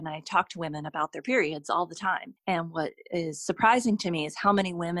And I talk to women about their periods all the time. And what is surprising to me is how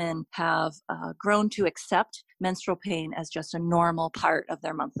many women have grown to accept menstrual pain as just a normal part of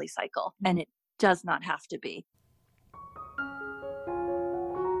their monthly cycle. And it does not have to be.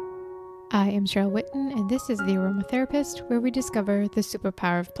 I am Cheryl Whitten, and this is The Aromatherapist, where we discover the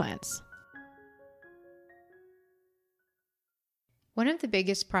superpower of plants. One of the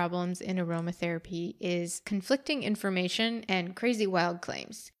biggest problems in aromatherapy is conflicting information and crazy wild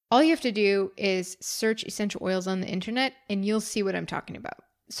claims. All you have to do is search essential oils on the internet and you'll see what I'm talking about.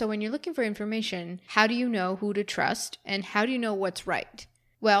 So when you're looking for information, how do you know who to trust and how do you know what's right?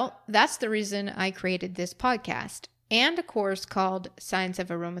 Well, that's the reason I created this podcast and a course called Science of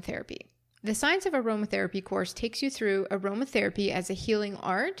Aromatherapy. The Science of Aromatherapy course takes you through aromatherapy as a healing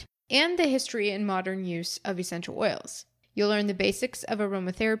art and the history and modern use of essential oils. You'll learn the basics of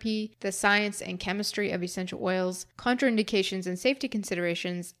aromatherapy, the science and chemistry of essential oils, contraindications and safety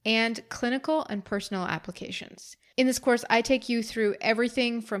considerations, and clinical and personal applications. In this course, I take you through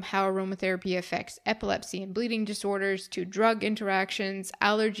everything from how aromatherapy affects epilepsy and bleeding disorders to drug interactions,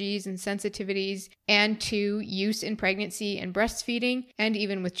 allergies and sensitivities, and to use in pregnancy and breastfeeding, and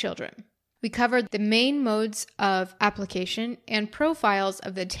even with children. We covered the main modes of application and profiles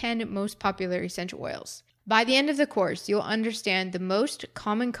of the 10 most popular essential oils. By the end of the course, you'll understand the most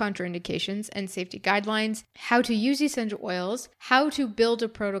common contraindications and safety guidelines, how to use essential oils, how to build a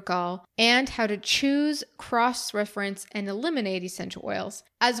protocol, and how to choose, cross-reference, and eliminate essential oils,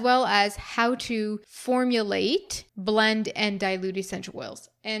 as well as how to formulate, blend, and dilute essential oils,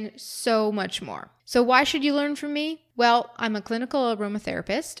 and so much more. So why should you learn from me? Well, I'm a clinical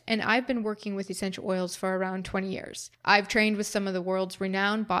aromatherapist, and I've been working with essential oils for around 20 years. I've trained with some of the world's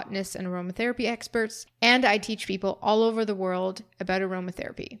renowned botanists and aromatherapy experts, and I teach people all over the world about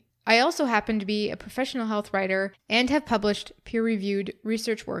aromatherapy. I also happen to be a professional health writer and have published peer-reviewed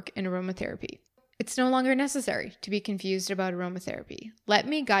research work in aromatherapy. It's no longer necessary to be confused about aromatherapy. Let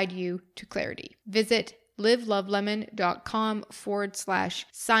me guide you to clarity. Visit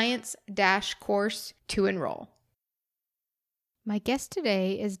livelovelemon.com/science-course to enroll. My guest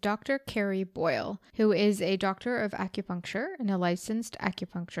today is Dr. Kerry Boyle, who is a doctor of acupuncture and a licensed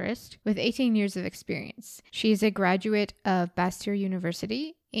acupuncturist with 18 years of experience. She is a graduate of Bastyr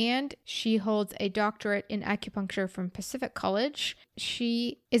University and she holds a doctorate in acupuncture from Pacific College.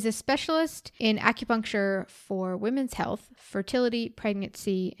 She is a specialist in acupuncture for women's health, fertility,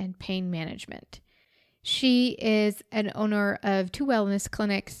 pregnancy, and pain management. She is an owner of 2 wellness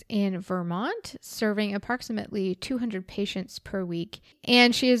clinics in Vermont, serving approximately 200 patients per week.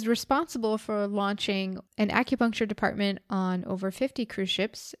 And she is responsible for launching an acupuncture department on over 50 cruise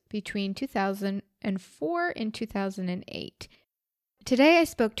ships between 2004 and 2008. Today I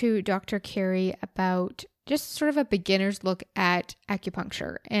spoke to Dr. Kerry about just sort of a beginner's look at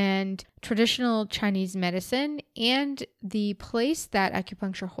acupuncture and traditional Chinese medicine and the place that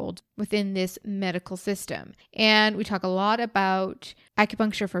acupuncture holds within this medical system. And we talk a lot about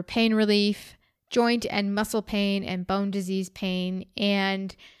acupuncture for pain relief, joint and muscle pain, and bone disease pain,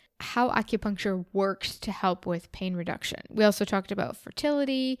 and how acupuncture works to help with pain reduction. We also talked about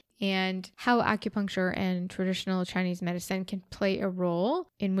fertility and how acupuncture and traditional Chinese medicine can play a role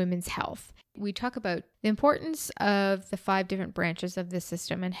in women's health. We talk about the importance of the 5 different branches of the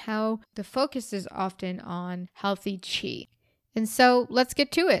system and how the focus is often on healthy qi. And so let's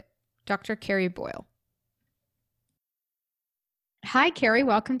get to it. Dr. Kerry Boyle. Hi, Kerry.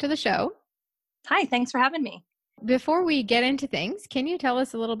 Welcome to the show. Hi, thanks for having me. Before we get into things, can you tell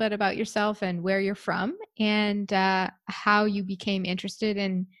us a little bit about yourself and where you're from and how you became interested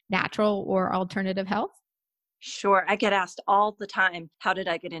in natural or alternative health? Sure. I get asked all the time, how did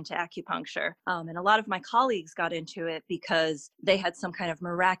I get into acupuncture? And a lot of my colleagues got into it because they had some kind of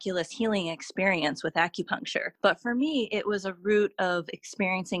miraculous healing experience with acupuncture. But for me, it was a route of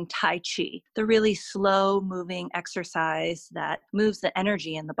experiencing Tai Chi, the really slow moving exercise that moves the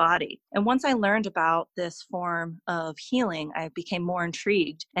energy in the body. And once I learned about this form of healing, I became more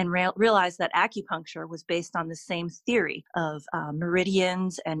intrigued and realized that acupuncture was based on the same theory of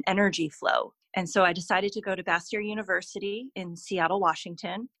meridians and energy flow. And so I decided to go to Bastyr University in Seattle,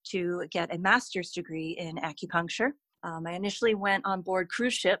 Washington, to get a master's degree in acupuncture. I initially went on board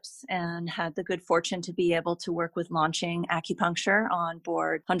cruise ships and had the good fortune to be able to work with launching acupuncture on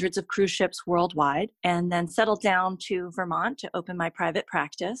board hundreds of cruise ships worldwide, and then settled down to Vermont to open my private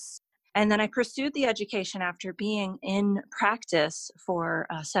practice. And then I pursued the education after being in practice for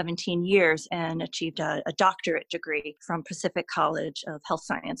 17 years and achieved a doctorate degree from Pacific College of Health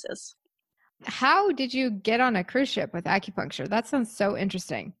Sciences. How did you get on a cruise ship with acupuncture? That sounds so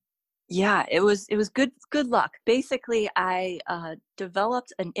interesting. Yeah, it was good luck. Basically, I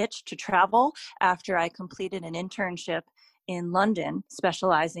developed an itch to travel after I completed an internship in London,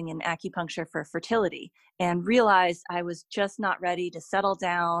 specializing in acupuncture for fertility, and realized I was just not ready to settle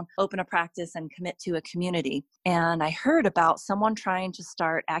down, open a practice, and commit to a community. And I heard about someone trying to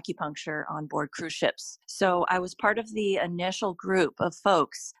start acupuncture on board cruise ships. So I was part of the initial group of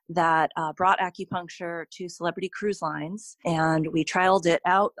folks that brought acupuncture to celebrity cruise lines, and we trialed it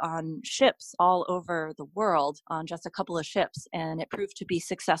out on ships all over the world on just a couple of ships, and it proved to be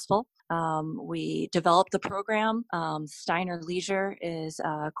successful. We developed the program. Steiner Leisure is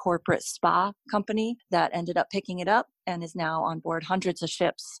a corporate spa company that ended up picking it up and is now on board hundreds of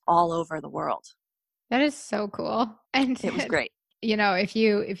ships all over the world. That is so cool. And It was great. if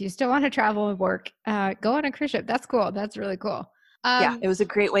you still want to travel and work, go on a cruise ship. That's cool. That's really cool. Yeah, Um, it was a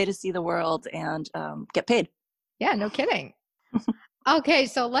great way to see the world and get paid. yeah, no kidding. Okay,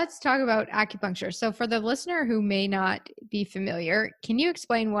 so let's talk about acupuncture. So for the listener who may not be familiar, can you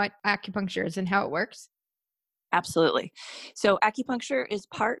explain what acupuncture is and how it works? Absolutely. So, acupuncture is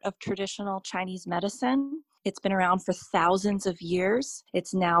part of traditional Chinese medicine. It's been around for thousands of years.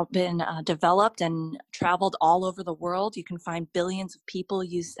 It's now been developed and traveled all over the world. You can find billions of people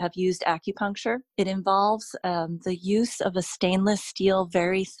have used acupuncture. It involves the use of a stainless steel,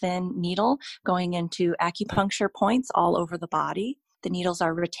 very thin needle going into acupuncture points all over the body. The needles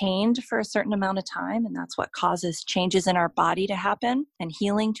are retained for a certain amount of time, and that's what causes changes in our body to happen and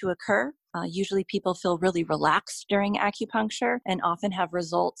healing to occur. Usually people feel really relaxed during acupuncture and often have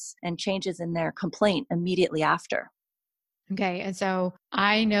results and changes in their complaint immediately after. Okay, and so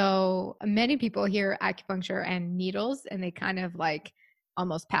I know many people hear acupuncture and needles and they kind of like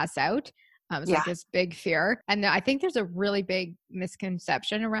almost pass out. It's like Yeah. this big fear. And I think there's a really big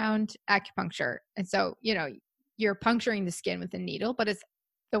misconception around acupuncture. And so, you're puncturing the skin with a needle, but it's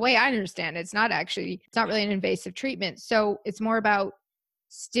the way I understand it, it's not really an invasive treatment. So it's more about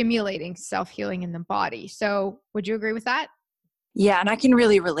stimulating self healing in the body. So would you agree with that? Yeah, and I can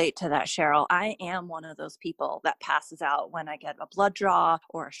really relate to that, Cheryl. I am one of those people that passes out when I get a blood draw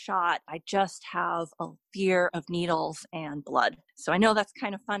or a shot. I just have a fear of needles and blood. So I know that's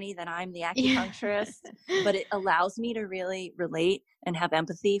kind of funny that I'm the Yeah. acupuncturist, but it allows me to really relate and have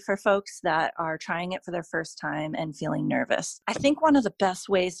empathy for folks that are trying it for their first time and feeling nervous. I think one of the best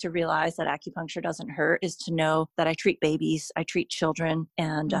ways to realize that acupuncture doesn't hurt is to know that I treat babies, I treat children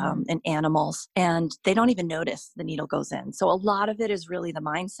Mhm. and animals, and they don't even notice the needle goes in. So a lot of it is really the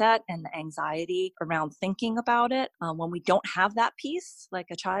mindset and the anxiety around thinking about it. When we don't have that piece, like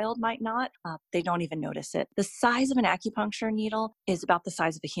a child might not, they don't even notice it. The size of an acupuncture needle is about the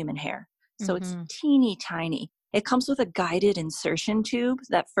size of a human hair. So it's Mhm. teeny tiny. It comes with a guided insertion tube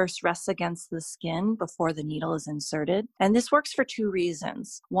that first rests against the skin before the needle is inserted. And this works for two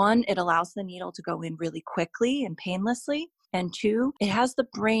reasons. One, it allows the needle to go in really quickly and painlessly. And two, it has the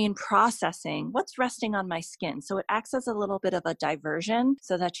brain processing what's resting on my skin. So it acts as a little bit of a diversion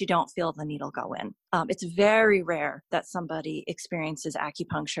so that you don't feel the needle go in. It's very rare that somebody experiences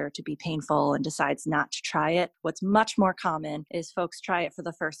acupuncture to be painful and decides not to try it. What's much more common is folks try it for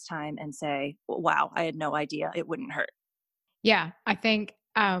the first time and say, wow, I had no idea it wouldn't hurt. Yeah, I think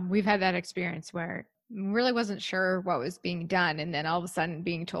we've had that experience where really wasn't sure what was being done, and then all of a sudden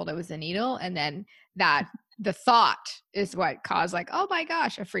being told it was a needle, and then that the thought is what caused like, oh my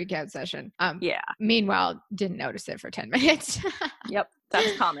gosh, a freak out session. Yeah. Meanwhile, didn't notice it for 10 minutes. Yep.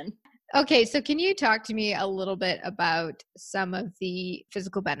 That's common. Okay, so can you talk to me a little bit about some of the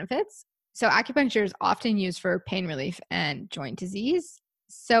physical benefits? So, acupuncture is often used for pain relief and joint disease.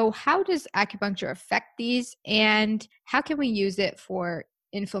 So, how does acupuncture affect these, and how can we use it for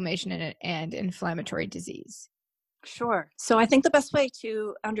inflammation and inflammatory disease? Sure. So I think the best way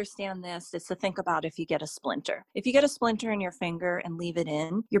to understand this is to think about if you get a splinter. If you get a splinter in your finger and leave it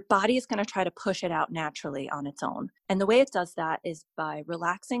in, your body is going to try to push it out naturally on its own. And the way it does that is by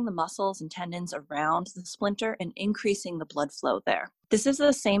relaxing the muscles and tendons around the splinter and increasing the blood flow there. This is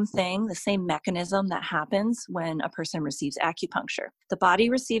the same thing, the same mechanism that happens when a person receives acupuncture. The body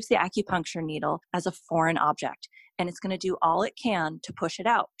receives the acupuncture needle as a foreign object, and it's going to do all it can to push it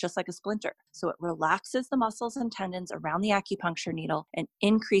out, just like a splinter. So it relaxes the muscles and tendons around the acupuncture needle and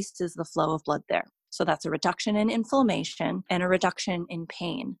increases the flow of blood there. So that's a reduction in inflammation and a reduction in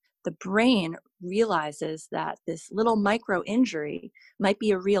pain. The brain realizes that this little micro injury might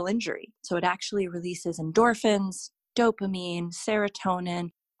be a real injury. So it actually releases endorphins, dopamine, serotonin,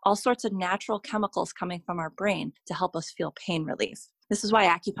 all sorts of natural chemicals coming from our brain to help us feel pain relief. This is why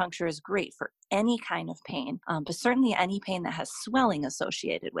acupuncture is great for any kind of pain, but certainly any pain that has swelling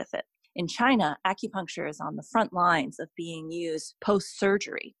associated with it. In China, acupuncture is on the front lines of being used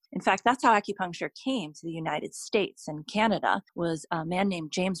post-surgery. In fact, that's how acupuncture came to the United States and Canada. Was a man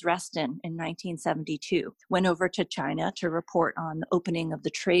named James Reston in 1972, went over to China to report on the opening of the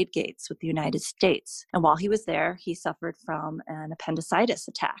trade gates with the United States. And while he was there, he suffered from an appendicitis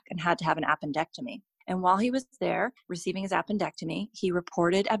attack and had to have an appendectomy. And while he was there receiving his appendectomy, he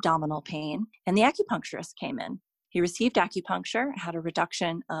reported abdominal pain, and the acupuncturist came in. He received acupuncture, had a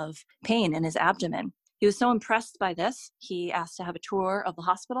reduction of pain in his abdomen. He was so impressed by this, he asked to have a tour of the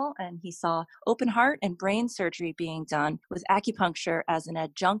hospital, and he saw open heart and brain surgery being done with acupuncture as an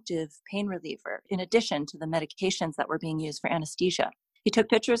adjunctive pain reliever, in addition to the medications that were being used for anesthesia. He took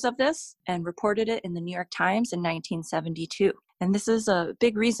pictures of this and reported it in the New York Times in 1972. And this is a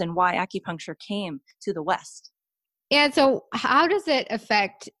big reason why acupuncture came to the West. And so how does it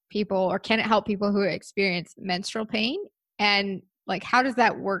affect people, or can it help people who experience menstrual pain? And like, how does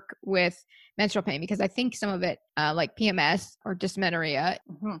that work with menstrual pain? Because I think some of it, like PMS or dysmenorrhea,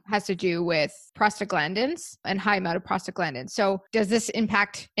 has to do with prostaglandins and high amount of prostaglandins. So does this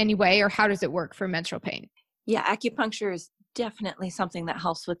impact any way, or how does it work for menstrual pain? Yeah, acupuncture is definitely something that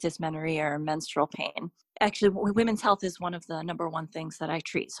helps with dysmenorrhea or menstrual pain. Actually, women's health is one of the number one things that I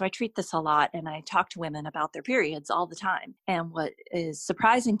treat. So I treat this a lot, and I talk to women about their periods all the time. And what is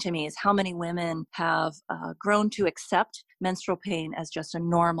surprising to me is how many women have grown to accept menstrual pain as just a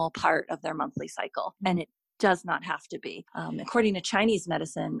normal part of their monthly cycle. And it does not have to be. According to Chinese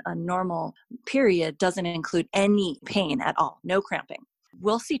medicine, a normal period doesn't include any pain at all, no cramping.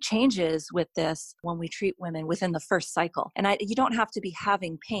 We'll see changes with this when we treat women within the first cycle. And you don't have to be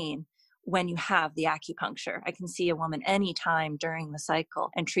having pain when you have the acupuncture. I can see a woman anytime during the cycle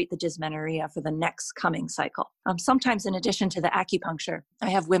and treat the dysmenorrhea for the next coming cycle. Sometimes in addition to the acupuncture, I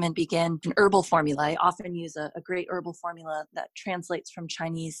have women begin an herbal formula. I often use a great herbal formula that translates from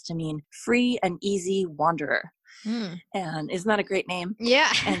Chinese to mean free and easy wanderer. And isn't that a great name?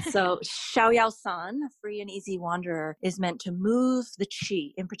 Yeah. And so Xiao Yao San, free and easy wanderer, is meant to move the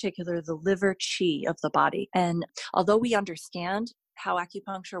qi, in particular the liver qi of the body. And although we understand how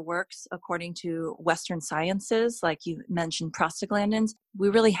acupuncture works according to Western sciences, like you mentioned prostaglandins, we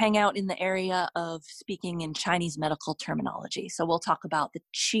really hang out in the area of speaking in Chinese medical terminology. So we'll talk about the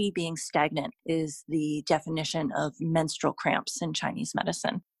qi being stagnant is the definition of menstrual cramps in Chinese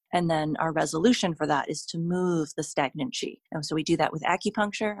medicine. And then our resolution for that is to move the stagnant qi. And so we do that with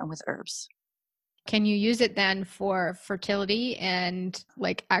acupuncture and with herbs. Can you use it then for fertility and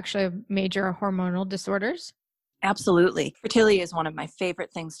like actually major hormonal disorders? Absolutely. Fertility is one of my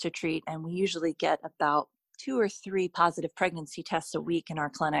favorite things to treat. And we usually get about 2 or 3 positive pregnancy tests a week in our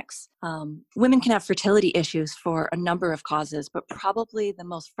clinics. Women can have fertility issues for a number of causes, but probably the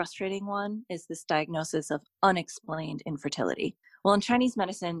most frustrating one is this diagnosis of unexplained infertility. Well, in Chinese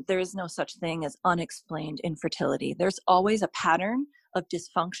medicine, there is no such thing as unexplained infertility. There's always a pattern of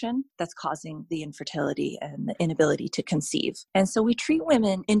dysfunction that's causing the infertility and the inability to conceive. And so we treat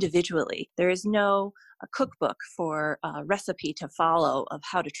women individually. There is no cookbook for a recipe to follow of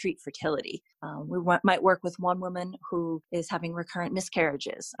how to treat fertility. Might work with one woman who is having recurrent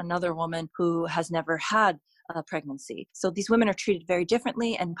miscarriages, another woman who has never had a pregnancy. So these women are treated very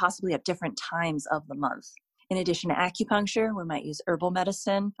differently and possibly at different times of the month. In addition to acupuncture, we might use herbal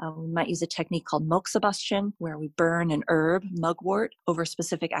medicine. We might use a technique called moxibustion, where we burn an herb, mugwort, over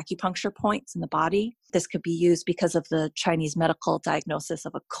specific acupuncture points in the body. This could be used because of the Chinese medical diagnosis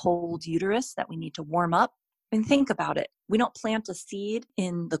of a cold uterus that we need to warm up. And think about it. We don't plant a seed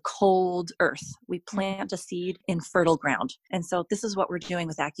in the cold earth. We plant a seed in fertile ground. And so this is what we're doing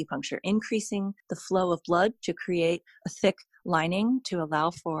with acupuncture, increasing the flow of blood to create a thick lining to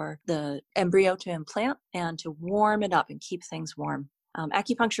allow for the embryo to implant and to warm it up and keep things warm.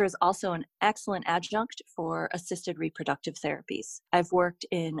 Acupuncture is also an excellent adjunct for assisted reproductive therapies. I've worked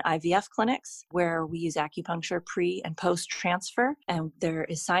in IVF clinics where we use acupuncture pre and post transfer, and there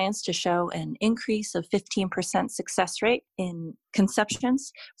is science to show an increase of 15% success rate in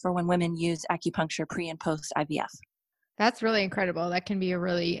conceptions for when women use acupuncture pre and post IVF. That's really incredible. That can be a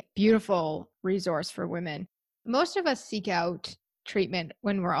really beautiful resource for women. Most of us seek out treatment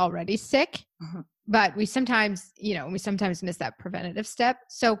when we're already sick. But we sometimes miss that preventative step.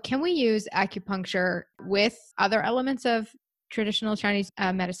 So can we use acupuncture with other elements of traditional Chinese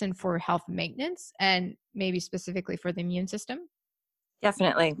medicine for health maintenance and maybe specifically for the immune system?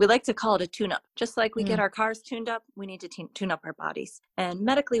 Definitely. We like to call it a tune-up. Just like we get our cars tuned up, we need to tune up our bodies. And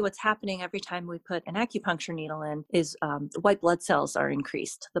medically, what's happening every time we put an acupuncture needle in is the white blood cells are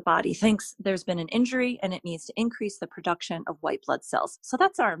increased. The body thinks there's been an injury and it needs to increase the production of white blood cells. So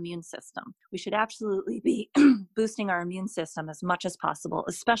that's our immune system. We should absolutely be boosting our immune system as much as possible,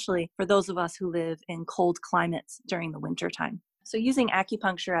 especially for those of us who live in cold climates during the winter time. So using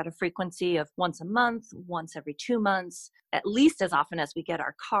acupuncture at a frequency of once a month, once every 2 months, at least as often as we get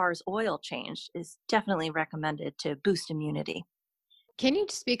our car's oil changed, is definitely recommended to boost immunity. Can you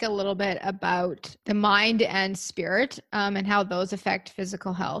speak a little bit about the mind and spirit and how those affect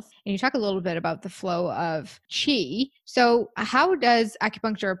physical health? And you talk a little bit about the flow of qi. So, how does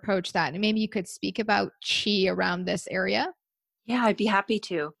acupuncture approach that? And maybe you could speak about qi around this area. Yeah, I'd be happy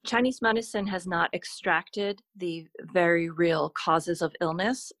to. Chinese medicine has not extracted the very real causes of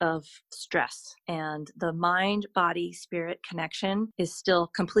illness, of stress, and the mind body spirit connection is still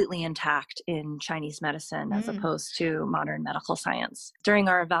completely intact in Chinese medicine as Mm. opposed to modern medical science. During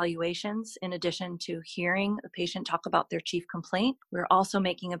our evaluations, in addition to hearing the patient talk about their chief complaint, we're also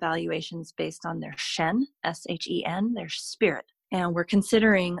making evaluations based on their Shen, Shen, their spirit. And we're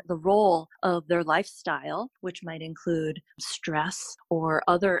considering the role of their lifestyle, which might include stress or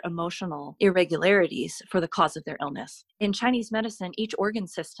other emotional irregularities for the cause of their illness. In Chinese medicine, each organ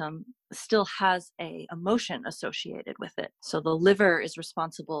system still has an emotion associated with it. So the liver is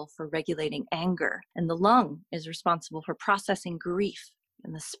responsible for regulating anger, and the lung is responsible for processing grief,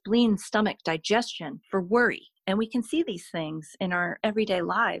 and the spleen, stomach, digestion for worry. And we can see these things in our everyday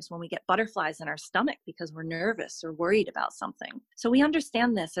lives when we get butterflies in our stomach because we're nervous or worried about something. So we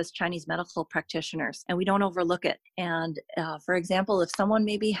understand this as Chinese medical practitioners, and we don't overlook it. And for example, if someone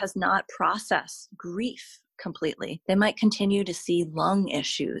maybe has not processed grief completely, they might continue to see lung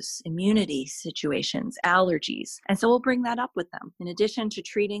issues, immunity situations, allergies. And so we'll bring that up with them. In addition to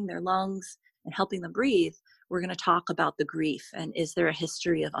treating their lungs and helping them breathe, we're going to talk about the grief and is there a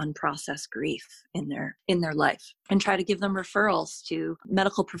history of unprocessed grief in their life, and try to give them referrals to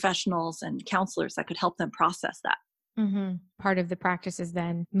medical professionals and counselors that could help them process that. Mm-hmm. Part of the practice is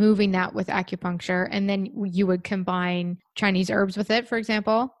then moving that with acupuncture, and then you would combine Chinese herbs with it, for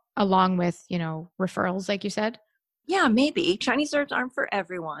example, along with, referrals, like you said. Yeah, maybe. Chinese herbs aren't for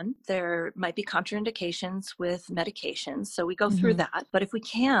everyone. There might be contraindications with medications, so we go through Mm-hmm. that. But if we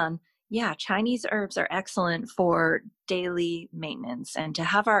can, yeah, Chinese herbs are excellent for daily maintenance and to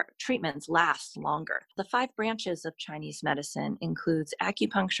have our treatments last longer. The 5 branches of Chinese medicine includes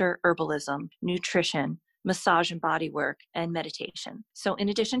acupuncture, herbalism, nutrition, massage and body work, and meditation. So in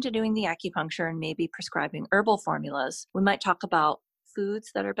addition to doing the acupuncture and maybe prescribing herbal formulas, we might talk about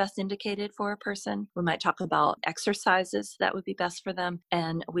foods that are best indicated for a person. We might talk about exercises that would be best for them.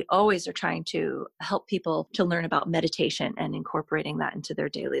 And we always are trying to help people to learn about meditation and incorporating that into their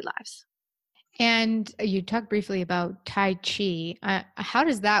daily lives. And you talked briefly about Tai Chi. How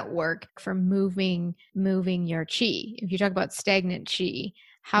does that work for moving your chi? If you talk about stagnant chi,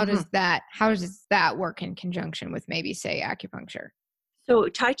 how Mhm. does that work in conjunction with maybe say acupuncture? So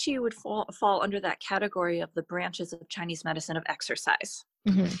Tai Chi would fall under that category of the branches of Chinese medicine of exercise.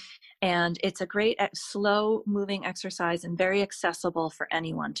 Mm-hmm. And it's a great slow moving exercise and very accessible for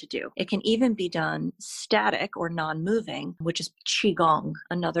anyone to do. It can even be done static or non-moving, which is qigong,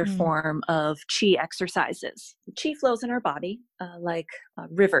 another form of qi exercises. Qi flows in our body like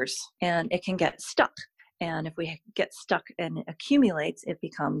rivers, and it can get stuck. And if we get stuck and it accumulates, it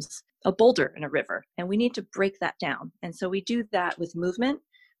becomes a boulder in a river. And we need to break that down. And so we do that with movement.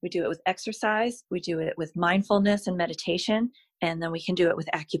 We do it with exercise. We do it with mindfulness and meditation. And then we can do it with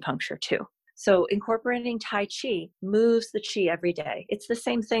acupuncture too. So incorporating Tai Chi moves the Chi every day. It's the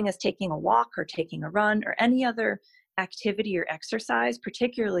same thing as taking a walk or taking a run or any other activity or exercise,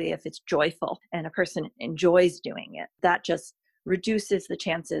 particularly if it's joyful and a person enjoys doing it. That just reduces the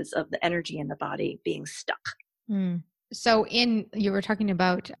chances of the energy in the body being stuck. Mm. So you were talking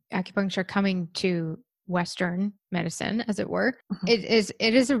about acupuncture coming to Western medicine, as it were. Mhm.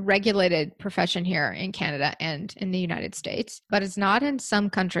 It is a regulated profession here in Canada and in the United States, but it's not in some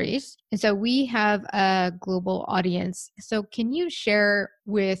countries. And so we have a global audience. So can you share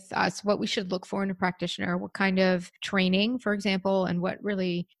with us what we should look for in a practitioner? What kind of training, for example, and what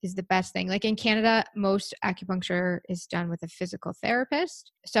really is the best thing? Like in Canada, most acupuncture is done with a physical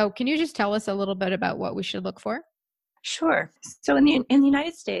therapist. So can you just tell us a little bit about what we should look for? Sure. So in the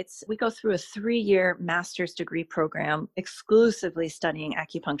United States, we go through a 3-year master's degree program exclusively studying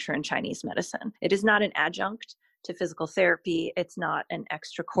acupuncture and Chinese medicine. It is not an adjunct to physical therapy. It's not an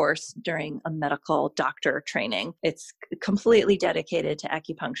extra course during a medical doctor training. It's completely dedicated to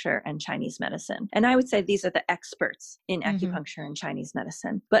acupuncture and Chinese medicine. And I would say these are the experts in Mm-hmm. acupuncture and Chinese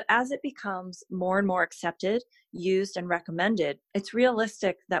medicine. But as it becomes more and more accepted, used, and recommended, it's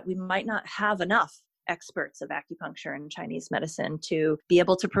realistic that we might not have enough experts of acupuncture and Chinese medicine to be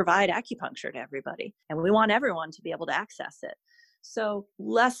able to provide acupuncture to everybody. And we want everyone to be able to access it. So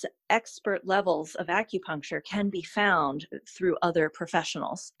less expert levels of acupuncture can be found through other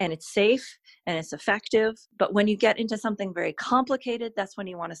professionals, and it's safe and it's effective. But when you get into something very complicated, that's when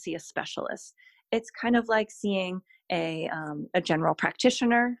you want to see a specialist. It's kind of like seeing a general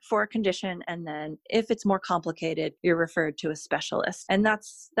practitioner for a condition, and then if it's more complicated, you're referred to a specialist. And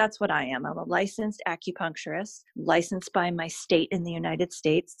that's what I am. I'm a licensed acupuncturist, licensed by my state in the United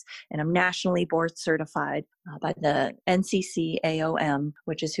States, and I'm nationally board certified by the NCCAOM,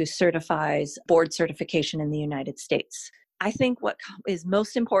 which is who certifies board certification in the United States. I think what is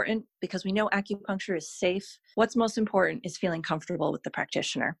most important, because we know acupuncture is safe, what's most important is feeling comfortable with the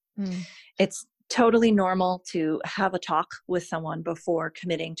practitioner. Mm. It's totally normal to have a talk with someone before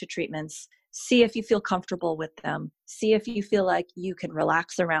committing to treatments. See if you feel comfortable with them. See if you feel like you can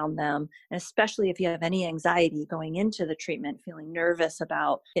relax around them. And especially if you have any anxiety going into the treatment, feeling nervous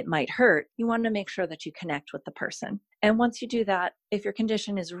about it might hurt, you want to make sure that you connect with the person. And once you do that, if your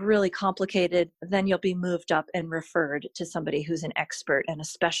condition is really complicated, then you'll be moved up and referred to somebody who's an expert and a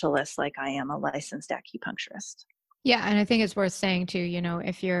specialist, like I am, a licensed acupuncturist. Yeah. And I think it's worth saying too,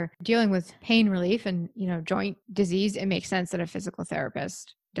 if you're dealing with pain relief and, joint disease, it makes sense that a physical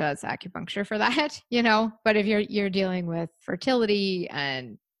therapist does acupuncture for that, but if you're dealing with fertility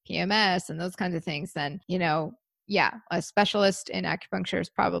and PMS and those kinds of things, then, yeah, a specialist in acupuncture is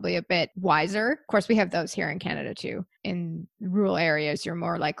probably a bit wiser. Of course, we have those here in Canada too. In rural areas, you're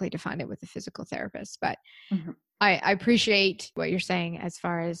more likely to find it with a physical therapist, but Mm-hmm. I appreciate what you're saying as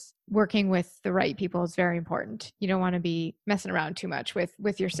far as working with the right people is very important. You don't want to be messing around too much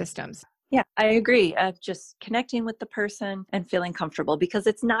with your systems. Yeah, I agree. Just connecting with the person and feeling comfortable, because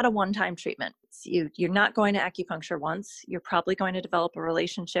it's not a one-time treatment. You're not going to acupuncture once. You're probably going to develop a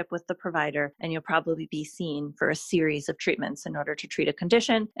relationship with the provider, and you'll probably be seen for a series of treatments in order to treat a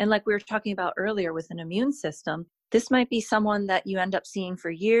condition. And like we were talking about earlier with an immune system, this might be someone that you end up seeing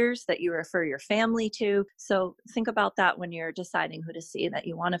for years, that you refer your family to. So think about that when you're deciding who to see, that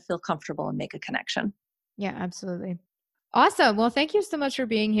you want to feel comfortable and make a connection. Yeah, absolutely. Awesome. Well, thank you so much for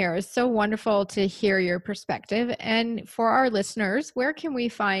being here. It's so wonderful to hear your perspective. And for our listeners, where can we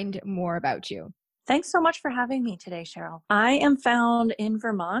find more about you? Thanks so much for having me today, Cheryl. I am found in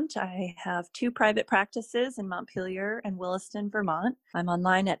Vermont. I have 2 private practices in Montpelier and Williston, Vermont. I'm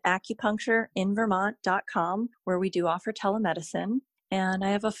online at acupunctureinvermont.com, where we do offer telemedicine. And I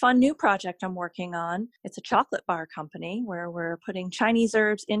have a fun new project I'm working on. It's a chocolate bar company where we're putting Chinese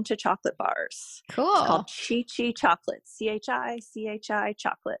herbs into chocolate bars. It's called Cool. Chi Chi Chocolate, CHI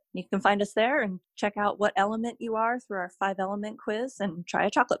chocolate. You can find us there and check out what element you are through our 5-element quiz and try a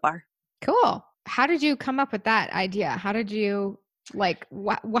chocolate bar. Cool. How did you come up with that idea? How did you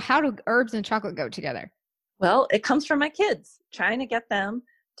how do herbs and chocolate go together? Well, it comes from my kids, trying to get them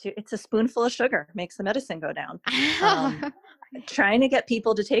to, it's a spoonful of sugar makes the medicine go down. Um, Trying to get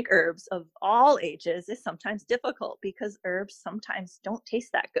people to take herbs of all ages is sometimes difficult, because herbs sometimes don't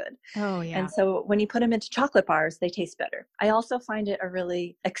taste that good. Oh, yeah. And so when you put them into chocolate bars, they taste better. I also find it a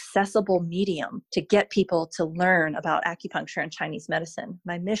really accessible medium to get people to learn about acupuncture and Chinese medicine.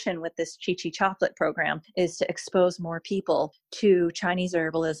 My mission with this Chi Chi chocolate program is to expose more people to Chinese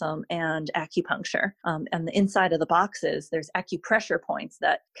herbalism and acupuncture. And the inside of the boxes, there's acupressure points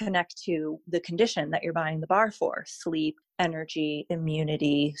that connect to the condition that you're buying the bar for: sleep, energy,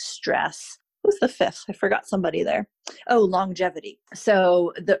 immunity, stress. Who's the 5th? I forgot somebody there. Oh, longevity.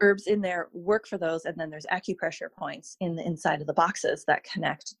 So the herbs in there work for those. And then there's acupressure points in the inside of the boxes that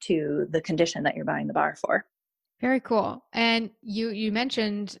connect to the condition that you're buying the bar for. Very cool. And you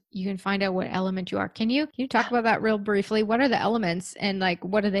mentioned you can find out what element you are. Can you talk about that real briefly? What are the elements, and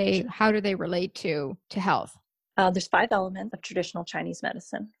how do they relate to health? There's 5 elements of traditional Chinese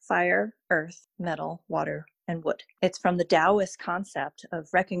medicine: fire, earth, metal, water, and wood. It's from the Taoist concept of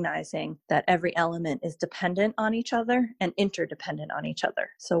recognizing that every element is dependent on each other and interdependent on each other.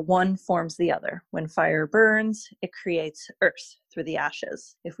 So one forms the other. When fire burns, it creates earth through the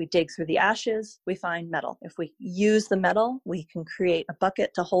ashes. If we dig through the ashes, we find metal. If we use the metal, we can create a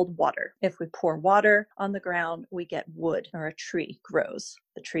bucket to hold water. If we pour water on the ground, we get wood, or a tree grows.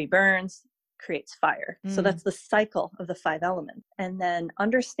 The tree burns, creates fire. So that's the cycle of the 5 elements. And then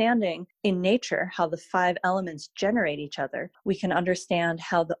understanding in nature how the 5 elements generate each other, we can understand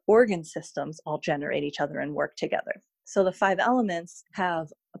how the organ systems all generate each other and work together. So the 5 elements have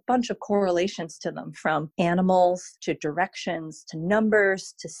a bunch of correlations to them, from animals to directions to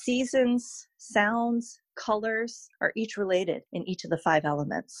numbers to seasons, sounds, colors are each related in each of the 5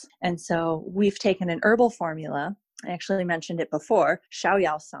 elements. And so we've taken an herbal formula I actually mentioned it before,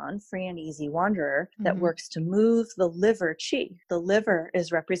 Xiaoyao-san, free and easy wanderer, that works to move the liver qi. The liver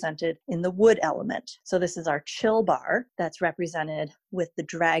is represented in the wood element. So this is our chill bar that's represented with the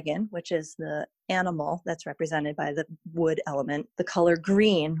dragon, which is the animal that's represented by the wood element, the color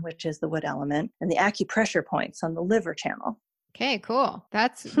green, which is the wood element, and the acupressure points on the liver channel. Okay, cool.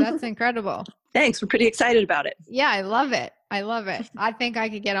 That's incredible. Thanks. We're pretty excited about it. Yeah, I love it. I love it. I think I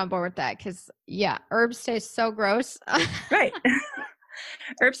could get on board with that because, yeah, herbs taste so gross. Right.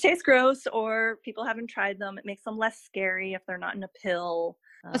 Herbs taste gross, or people haven't tried them. It makes them less scary if they're not in a pill.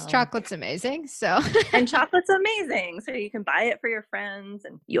 Plus, chocolate's amazing. So, and chocolate's amazing. So you can buy it for your friends,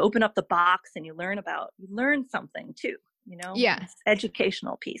 and you open up the box and you learn something too. Yeah, it's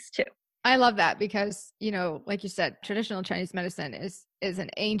educational piece too. I love that because, like you said, traditional Chinese medicine is an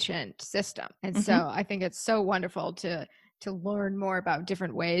ancient system. And so I think it's so wonderful to learn more about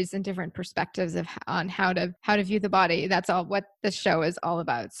different ways and different perspectives on how to view the body. That's all what this show is all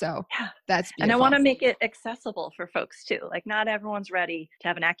about. So that's beautiful. And I want to make it accessible for folks too. Like, not everyone's ready to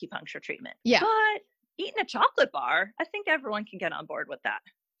have an acupuncture treatment. Yeah. But eating a chocolate bar, I think everyone can get on board with that.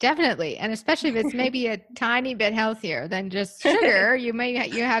 Definitely. And especially if it's maybe a tiny bit healthier than just sugar, you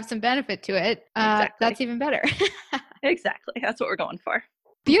have some benefit to it. Exactly. That's even better. Exactly. That's what we're going for.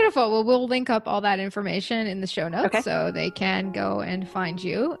 Beautiful. Well, we'll link up all that information in the show notes so they can go and find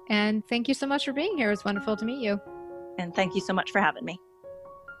you. And thank you so much for being here. It was wonderful to meet you. And thank you so much for having me.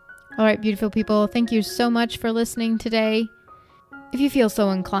 All right, beautiful people. Thank you so much for listening today. If you feel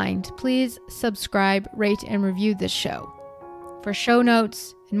so inclined, please subscribe, rate, and review this show. For show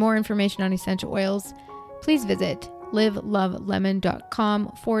notes and more information on essential oils, please visit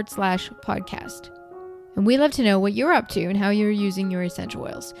livelovelemon.com/podcast. And we love to know what you're up to and how you're using your essential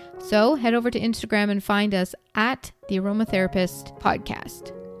oils. So head over to Instagram and find us at the Aromatherapist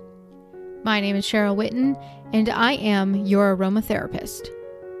Podcast. My name is Cheryl Whitten, and I am your aromatherapist.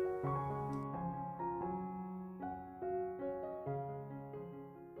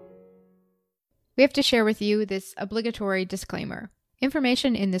 We have to share with you this obligatory disclaimer.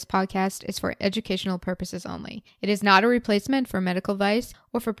 Information in this podcast is for educational purposes only. It is not a replacement for medical advice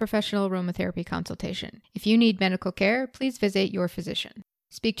or for professional aromatherapy consultation. If you need medical care, please visit your physician.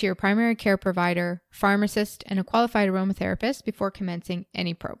 Speak to your primary care provider, pharmacist, and a qualified aromatherapist before commencing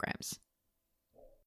any programs.